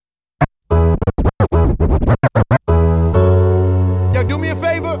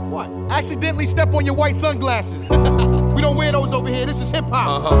accidentally step on your white sunglasses. We don't wear those over here. This is hip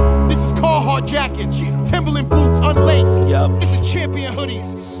hop. This is Carhartt jackets, Timberland boots, unlaced. This is Champion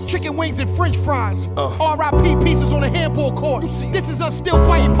hoodies, chicken wings and French fries. R.I.P. pieces on a handball court. This is us still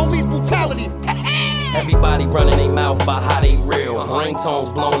fighting police brutality. Everybody running their mouth about how they real.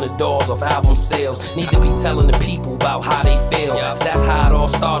 Ringtones blowing the doors off album sales. Need to be telling the people about how they feel. So that's how it all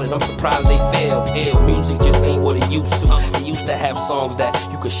started. I'm surprised they failed. Ill music just ain't what it used to. They used to have songs that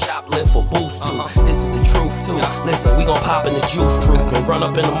you could shoplift or boost to. This is the truth too. Listen, we gon' pop in the juice truth and run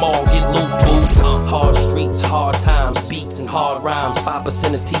up in the mall, get loose, boo. Hard streets, hard times, beats and hard rhymes.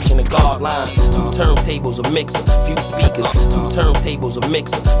 5% is teaching the guard lines. 2 turntables, a mixer, few speakers. 2 turntables, a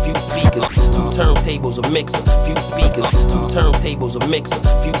mixer, few speakers. 2 turntables, a mixer, few speakers. 2 turntables, a mixer,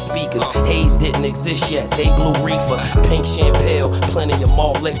 few speakers. Haze didn't exist yet, they blew reefer. Pink champagne, plenty of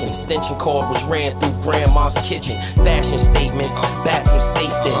malt licking. Extension cord was ran through grandma's kitchen. Fashion statements, bats was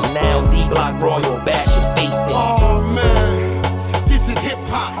safe then. Now D-Block Royal, bash your face in. Oh man, this is hip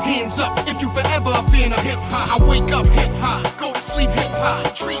hop. Hands up if you forever a fan of hip hop. I wake up hip hop, go to sleep hip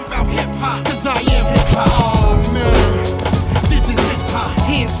hop, dream about hip hop, cause I am hip hop. Oh man, this is hip hop.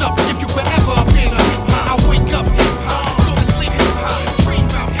 Hands up if you forever a fan of hip hop. I wake up hip hop, go to sleep hip hop, dream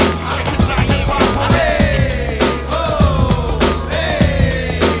about hip hop, cause I am hip hop. Hey ho,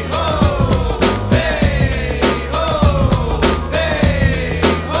 hey ho, hey ho, hey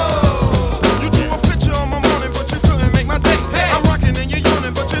ho. You drew a picture on my morning, but you couldn't make my day. Hey. I'm rocking and you're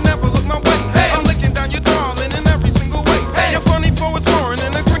yawning, but you never look my way. Hey. I'm licking down your darling in every single way. Hey. You're funny for it's foreign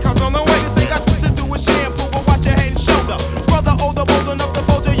and the green card's on the way. This ain't got shit to do with shampoo, but watch your head and shoulder. Brother older, bold enough to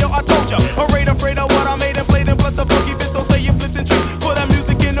fold you, yo, I told ya. Afraid of what I made and played and plus a funky fit. So say you flipped and trick, put that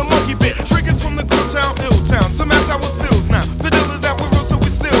music in the monkey bit. Triggers from the good town, ill town. Some ask how it feels now. The deal is that we're real, so we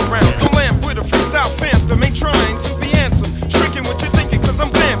still round. The lamp with a freestyle phantom, ain't trying to be handsome. Tricking what you're thinking, cause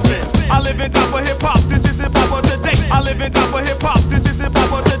I'm vamping. I live in top of hip hop, this is hip hop of today. I live in top of hip hop, this is hip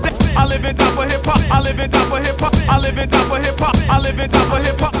hop of today. I live in top of hip hop, I live in top of hip hop, I live in top of hip hop, I live in top of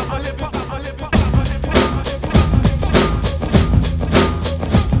hip hop.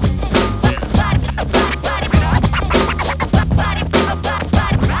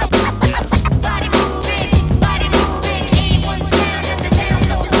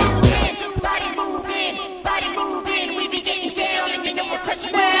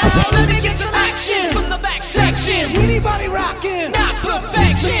 Anybody rockin', not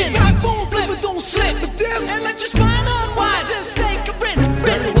perfection. Let your backbone flip, but don't slip with this. And let your spine unwind, just take a risk.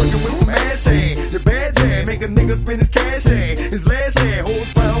 Daddy working with some ass hand. The bad jam, make a nigga spend his cash hand. His last hand,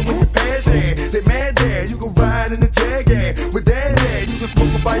 holds found with your passion. They mad jam, you can ride in the jag hand. With that hand, you can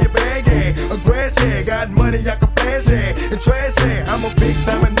smoke up by your bag hand. A grass hand, got money, I can flash hand. And trash hand, I'm a big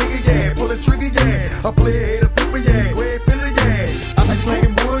time a nigga, yeah. Pull a trigger, yeah. I play a hater flipper, yeah. Go ahead, fill it, yeah. I be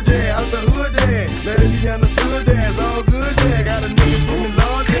slanging wood, yeah. Out the hood, yeah. Let it be understood, yeah. It's all good, yeah. Got a nigga screaming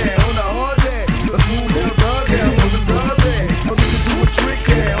loud, yeah. On the hard, yeah. A smooth down dog, yeah. On the dog, yeah. A nigga do a trick,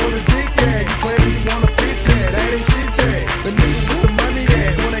 yeah. On the dick, yeah. You claim you wanna fit, yeah. That ain't shit, yeah. The niggas with the money,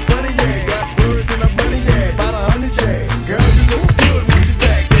 yeah. On that money, yeah. Got birds in the money, yeah. About 100, yeah. Girl, you look good, won't you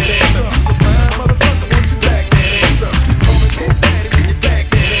back that ass up? So fine, motherfucker, won't you back that ass up? Come and get daddy when you back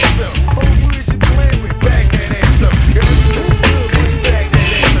that ass up. Oh, who is you playing with? Back that ass up. Girl, you look good, won't you back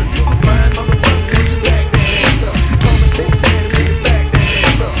that ass up? So fine, motherfucker, won't you back that ass up? Come and get daddy when you back that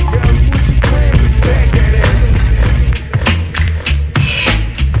ass up. Girl, who is you playing with? Back that ass up.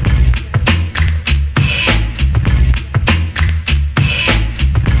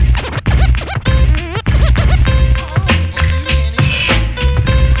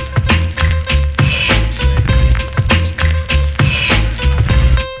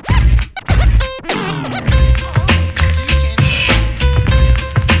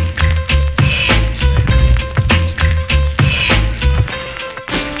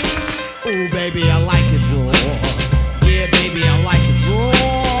 Oh baby, I like it raw. Yeah, baby, I like it raw.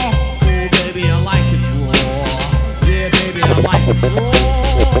 Oh baby, I like it raw. Yeah, baby, I like it raw.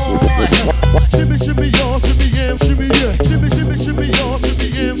 Shimmy, shimmy, y'all, shimmy, yeah, shimmy, yeah. Shimmy, shimmy, shimmy, y'all, shimmy,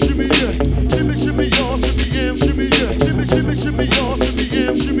 yeah, shimmy, yeah. Shimmy, shimmy, y'all, shimmy, yeah, shimmy, yeah. Shimmy, shimmy, shimmy, y'all, shimmy,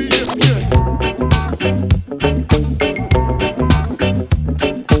 yeah, shimmy, yeah.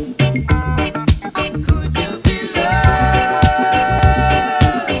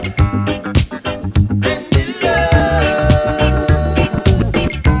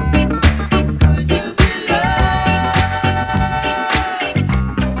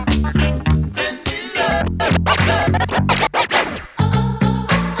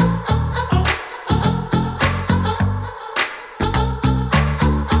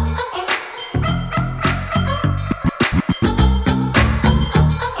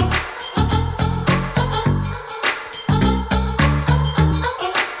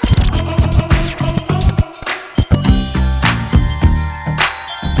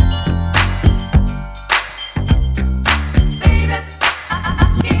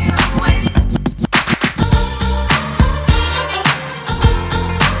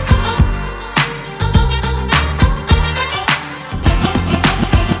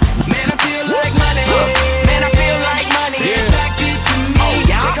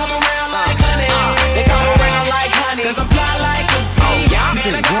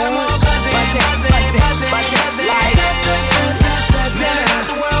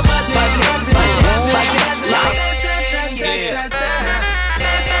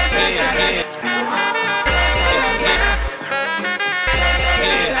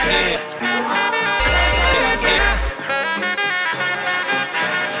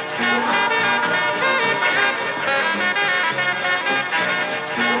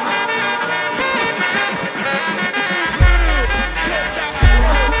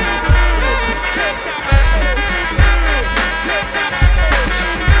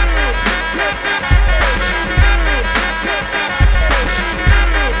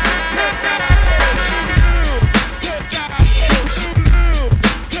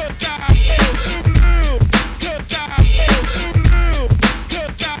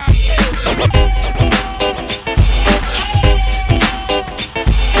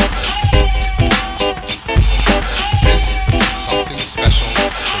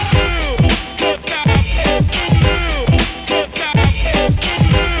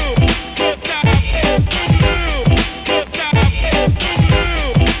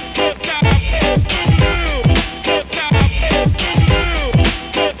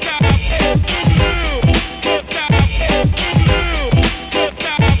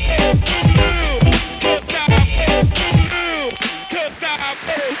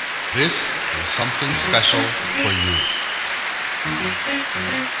 something special for you.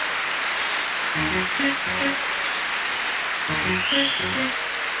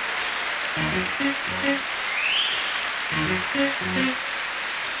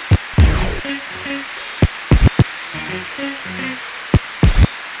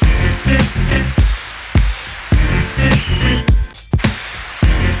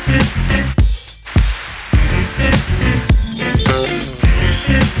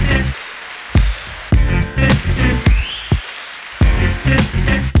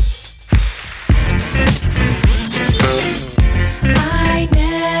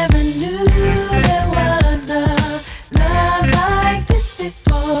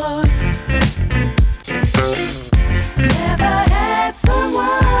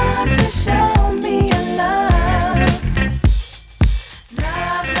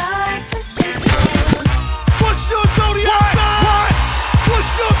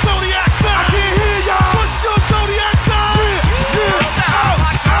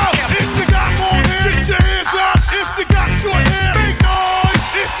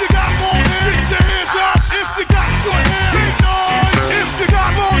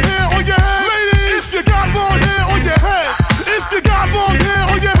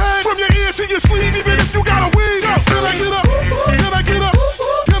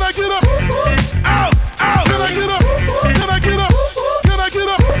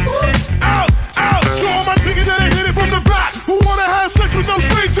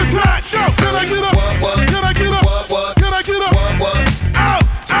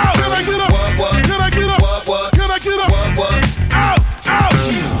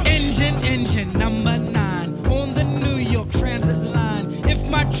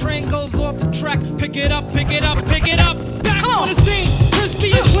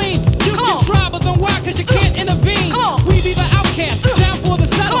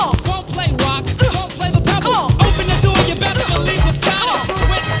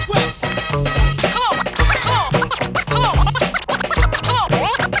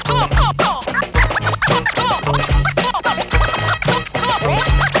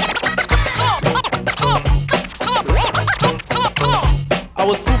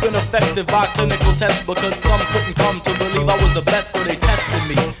 By clinical tests because some couldn't come to believe I was the best, so they tested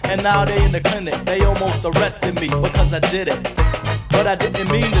me. And now they in the clinic, they almost arrested me because I did it. But I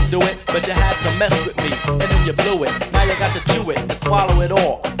didn't mean to do it, but you had to mess with me, and then you blew it. Now you got to chew it and swallow it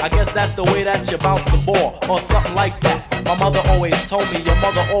all. I guess that's the way that you bounce the ball, or something like that. My mother always told me, your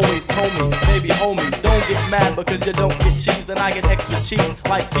mother always told me, baby homie, don't get mad because you don't get cheese, and I get extra cheese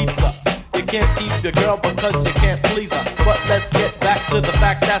like pizza. You can't keep your girl because you can't please her. But let's get back to the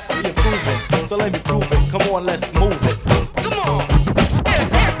fact that's we improving. So let me prove it. Come on, let's move it. Come on.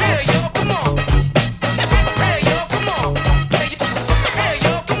 Hey, yo, come on. Hey, yo, come on. Hey,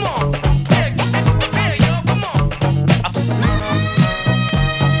 yo, come on. Hey, yo, come on.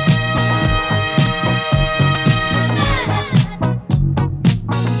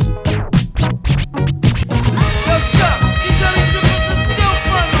 Yo, Chuck, these dirty criminals are still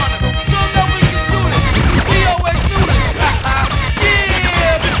front on us. So that we can do this. We always do this.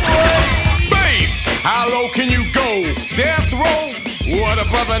 Yeah, boy. Bass, how low can you go? Death row? What a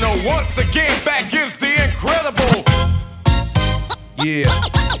brother know. Once again, back is the incredible. Yeah.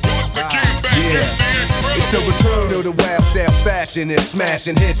 It's the return of the wild style fashion. It's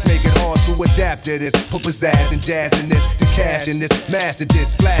smashing hits, make it hard to adapt to this. Put pizzazz and jazz in this, the cash in this, master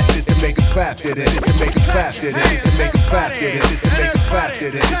this, blast this to make them clap to this. This to make them clap to this. This to make them clap to this. This to make them clap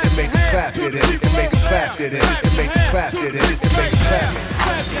to this. This to make them clap to this. This to make them clap to this. This to make them clap to this. This to make them clap.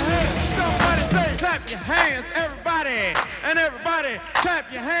 Clap your hands. Somebody say clap your hands, everybody. And everybody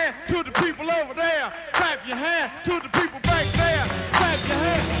clap your hands to the people over there. Clap your hands to the people back there. Clap your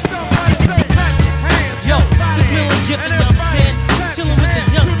hands. Somebody say clap your hands. Yo, this Miller Gifted, I'm saying, chillin' with the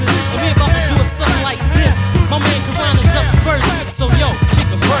youngsters, and we about to do something like this. My man Karana's up first, so yo, kick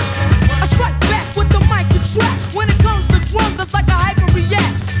a verse. I strike back with the mic to track. When it comes to drums, it's like a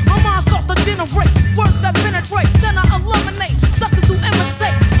hyper-react. My mind starts to generate words that penetrate. Then I eliminate suckers who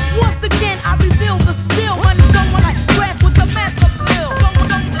imitate. Once again, I reveal the skill. Money's going like grass with the massive bill. Going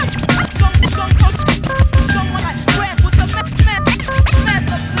like grass with the massive bill. Going like grass with the massive bill.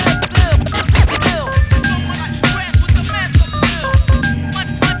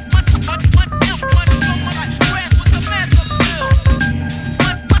 Money's going like grass with the massive bill.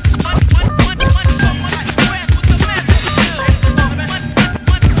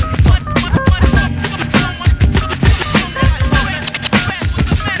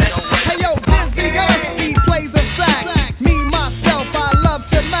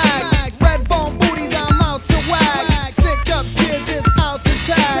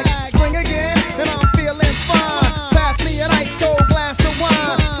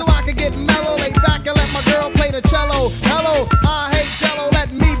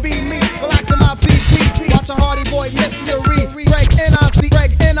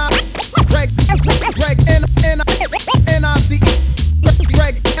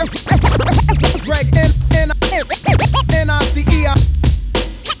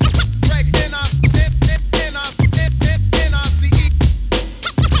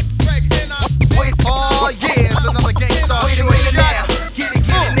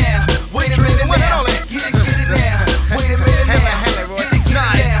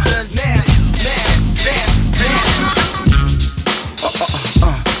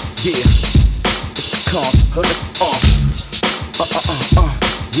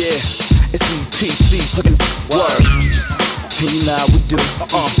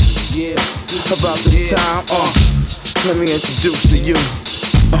 Yeah, about this time, let me introduce to you.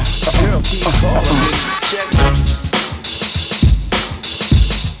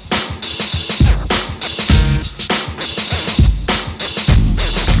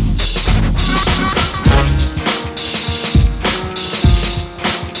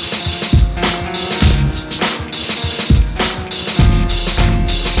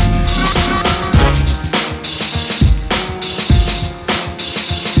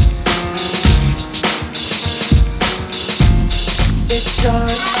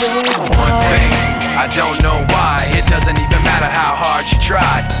 I don't know why, it doesn't even matter how hard you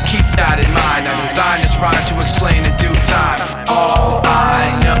tried. Keep that in mind, I designed this rhyme to explain in due time. All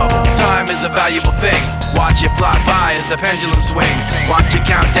I know, time is a valuable thing. Watch it fly by as the pendulum swings. Watch it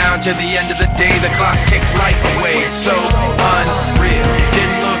count down to the end of the day. The clock takes life away, it's so unreal.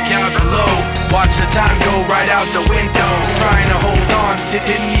 Didn't look out below, watch the time go right out the window. Trying to hold on,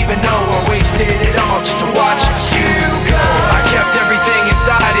 didn't even know I wasted it all just to watch you go. I kept everything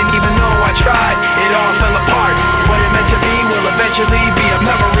inside, and even though I tried, it all fell apart. What it meant to be will eventually be a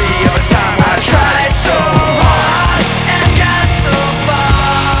memory of a time I tried so hard and got so far,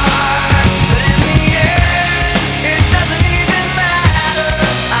 but in the end, it doesn't even matter.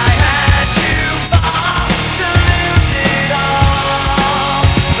 I had to fall to lose it all,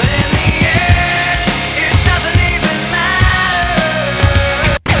 but in the end, it doesn't even matter.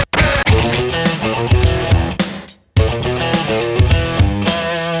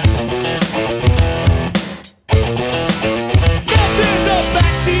 There's a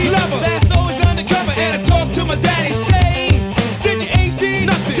backseat lover that's always undercover, and I talk to my daddy, say, send your AC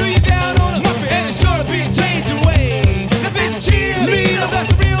nothing till you're down on a muffin, and it's sure to be a changing ways. Now be the cheerleader,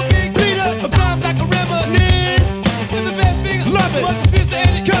 that's a real big leader of times I can reminisce. And the best thing, love it, was a sister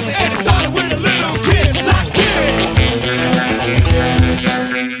and a cousin, and it started with a little kiss like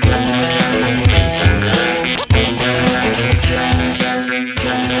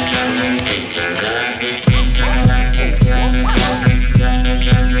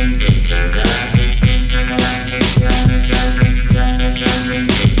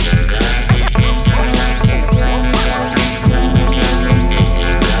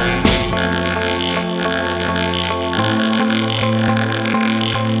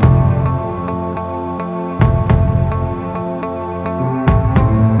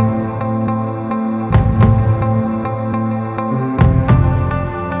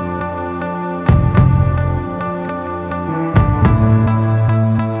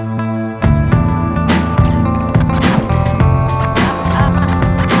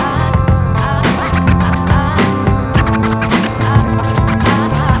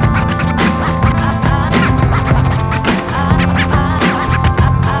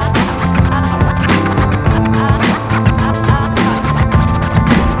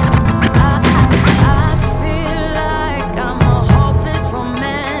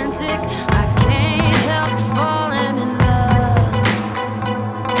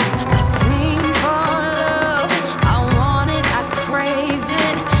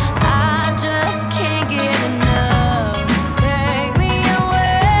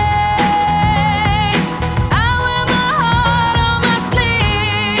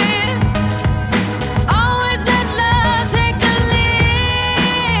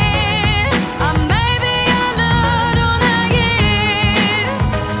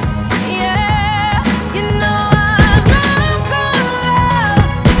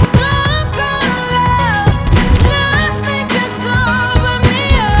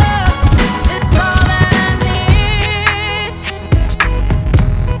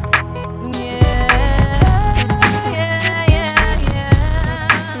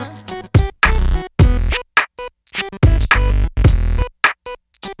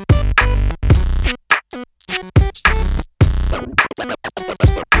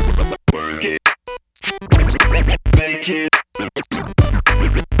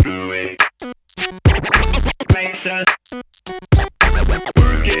makes us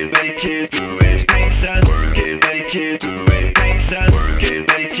work it, make it, do it, makes us work it, make it, do it, makes us work it,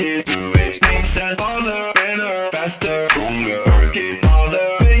 make it, do it, makes us harder, better, faster, stronger, work it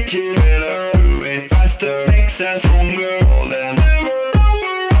harder, make it better, do it faster, makes us stronger, more than ever,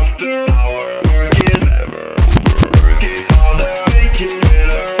 after hour, work is never over, work it harder, make it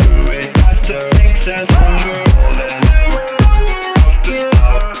better, do it faster, makes us stronger, more than ever, after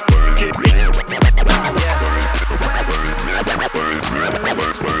hour, work it.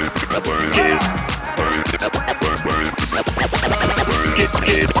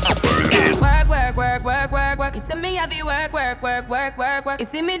 work. You see me have you work. You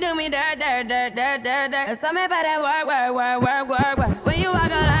see me do me dirt. That's all me about that work. When you walk a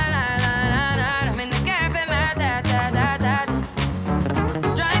line. I'm in the cafe, my ta.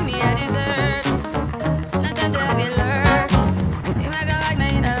 Drive me a dessert. No time to have you lurk. You make a like, now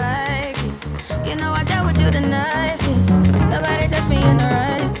you don't like it. You know I dealt with you the nicest. Nobody touched me in the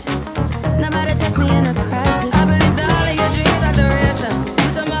righteous. Nobody touched me in a crisis. I believe that all of your dreams are duration. You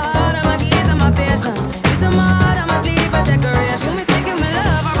took my heart, all my keys, and my passion. You took my heart, all my sleep, a decoration. Me taking my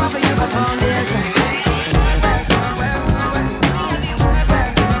love, I run for you for foundation.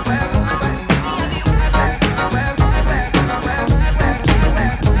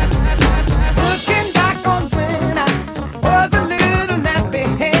 Looking back on when I was a little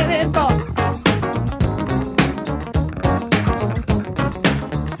nappy-headed boy.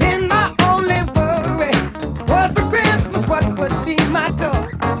 Then my only worry was for Christmas what would be my toy.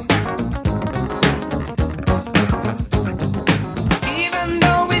 Even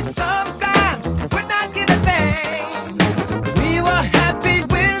though we sometimes would not get a thing, we were happy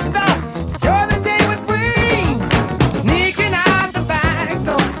with the joy the day would bring. Sneaking out the back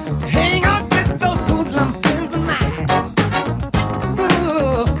door, hang out with those hoodlum friends of mine.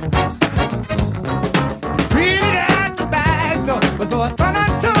 Ooh. Really at the back door, but though I thought I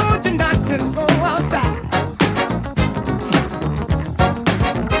told you not to go outside.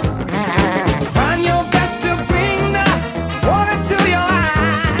 Trying your best to bring the water to your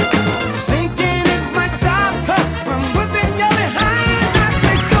eyes, thinking it might stop her from whipping you behind. I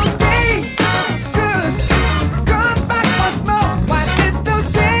miss those days. Good. Come back once more. Why did those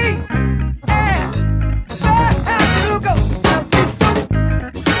days? Yeah. Where have you go? I miss those.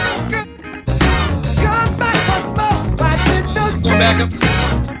 Good. Come back once more. Why did those days? Back up.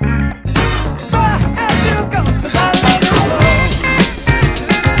 Where have you go? I love you so.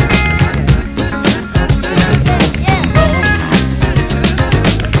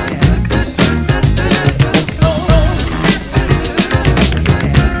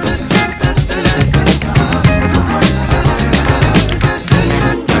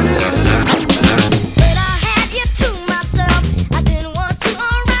 But I had you to myself. I didn't want you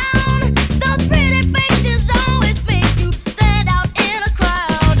around. Those pretty faces always make you stand out in a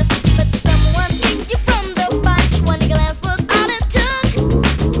crowd. But someone picked you from the bunch. One glance was all it took.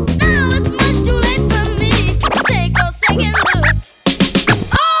 Now it's much too late for me to take a second look.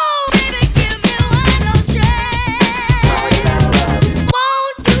 Oh, baby, give me one more chance.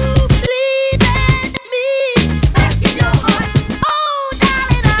 Won't you please let me back in your heart? Oh,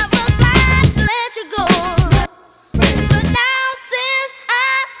 darling, I was blind to let you go. But now since I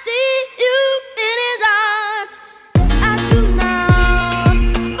see you in his arms, I do now.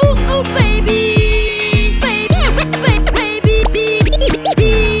 Ooh, ooh, baby, baby,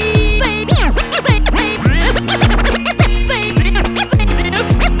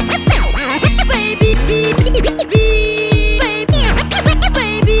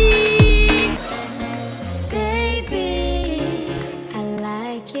 baby, I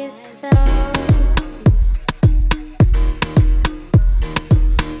like it so.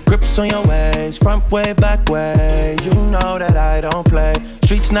 Grips on your ways, front way, back way. You know that I don't play.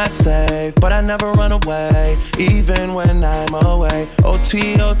 Streets not safe, but I never run away, even when I'm away.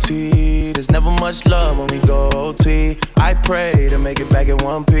 OT, OT, there's never much love when we go OT. I pray to make it back in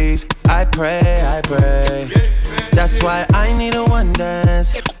one piece. I pray, I pray. That's why I need a one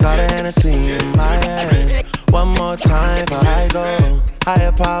dance. Got a Hennessy in my hand. One more time before I go.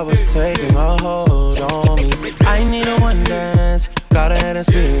 Higher powers taking a hold on me. I need a one dance. Got a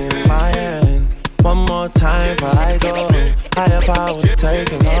Hennessy in my hand. One more time before I go. Higher powers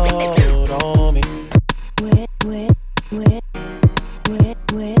taking a hold on me.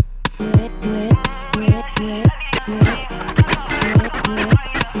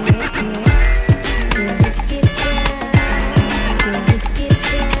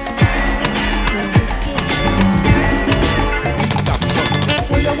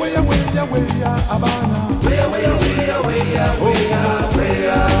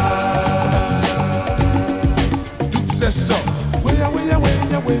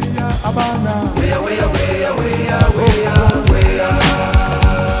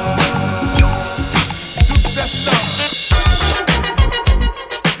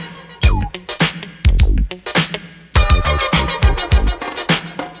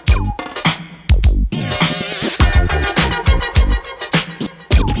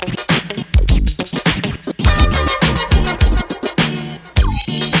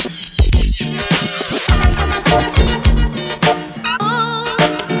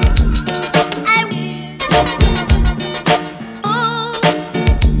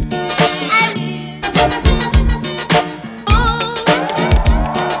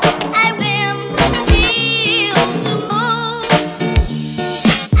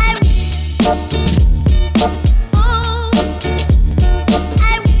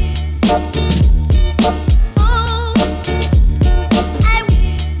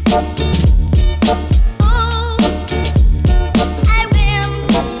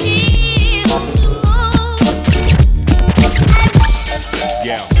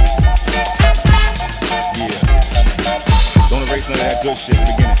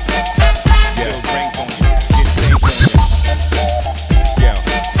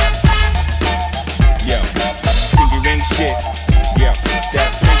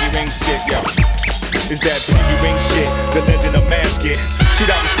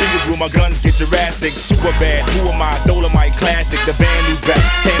 my guns get Jurassic. Super bad, who am I? Dolomite classic. The band who's back,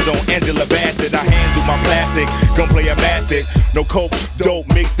 hands on Angela Bassett. I handle my plastic, gunplay a bastard. No coke, dope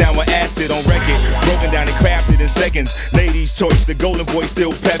mixed down with acid on record. Broken down and crafted in seconds. Ladies' choice, the golden boy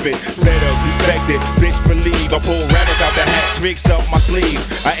still pep it. Better respect it, bitch believe. I pull rabbits out the hat, tricks up my sleeve.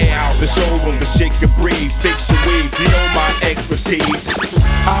 I air out the showroom, the shit can breathe. Fix your weave, you know my expertise.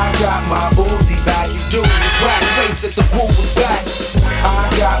 I got my Uzi back, you dudes is whack face at the woo was back.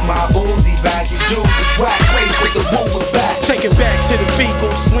 I got my Uzi back, you dudes is whack face at the woo was back. Take it back to the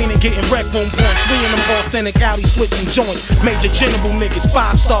vehicles, leaning, getting wrecked on points. We in them authentic alley switching joints. Major general niggas,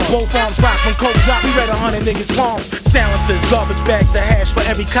 5 stars. Both arms rock when coke drop. We read 100 niggas' palms. Silencers, garbage bags of hash for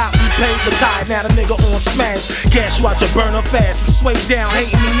every cop we paid. Retired now, the nigga on smash. Gas you out your burner fast and sway down.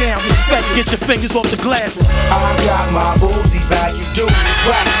 Hating me now, respect. Get your fingers off the glass. I got my Uzi back, you dudes is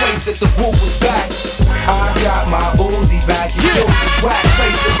whack face at the woo was back. I got my Uzi back, you dudes is whack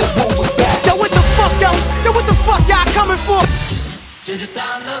face at the woo was back. Yo, what the fuck, yo? Yo, what the fuck y'all coming for? To the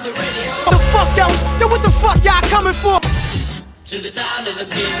sound of the radio. What the fuck, yo? Yo, what the fuck y'all coming for? To the sound of the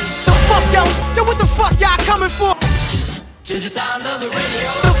beat. The fuck, yo? Yo, what the fuck y'all coming for? To the sound of the radio.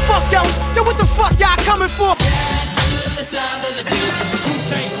 The fuck, yo? Yo, what the fuck y'all coming for? To the sound of the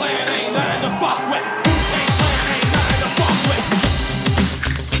beat.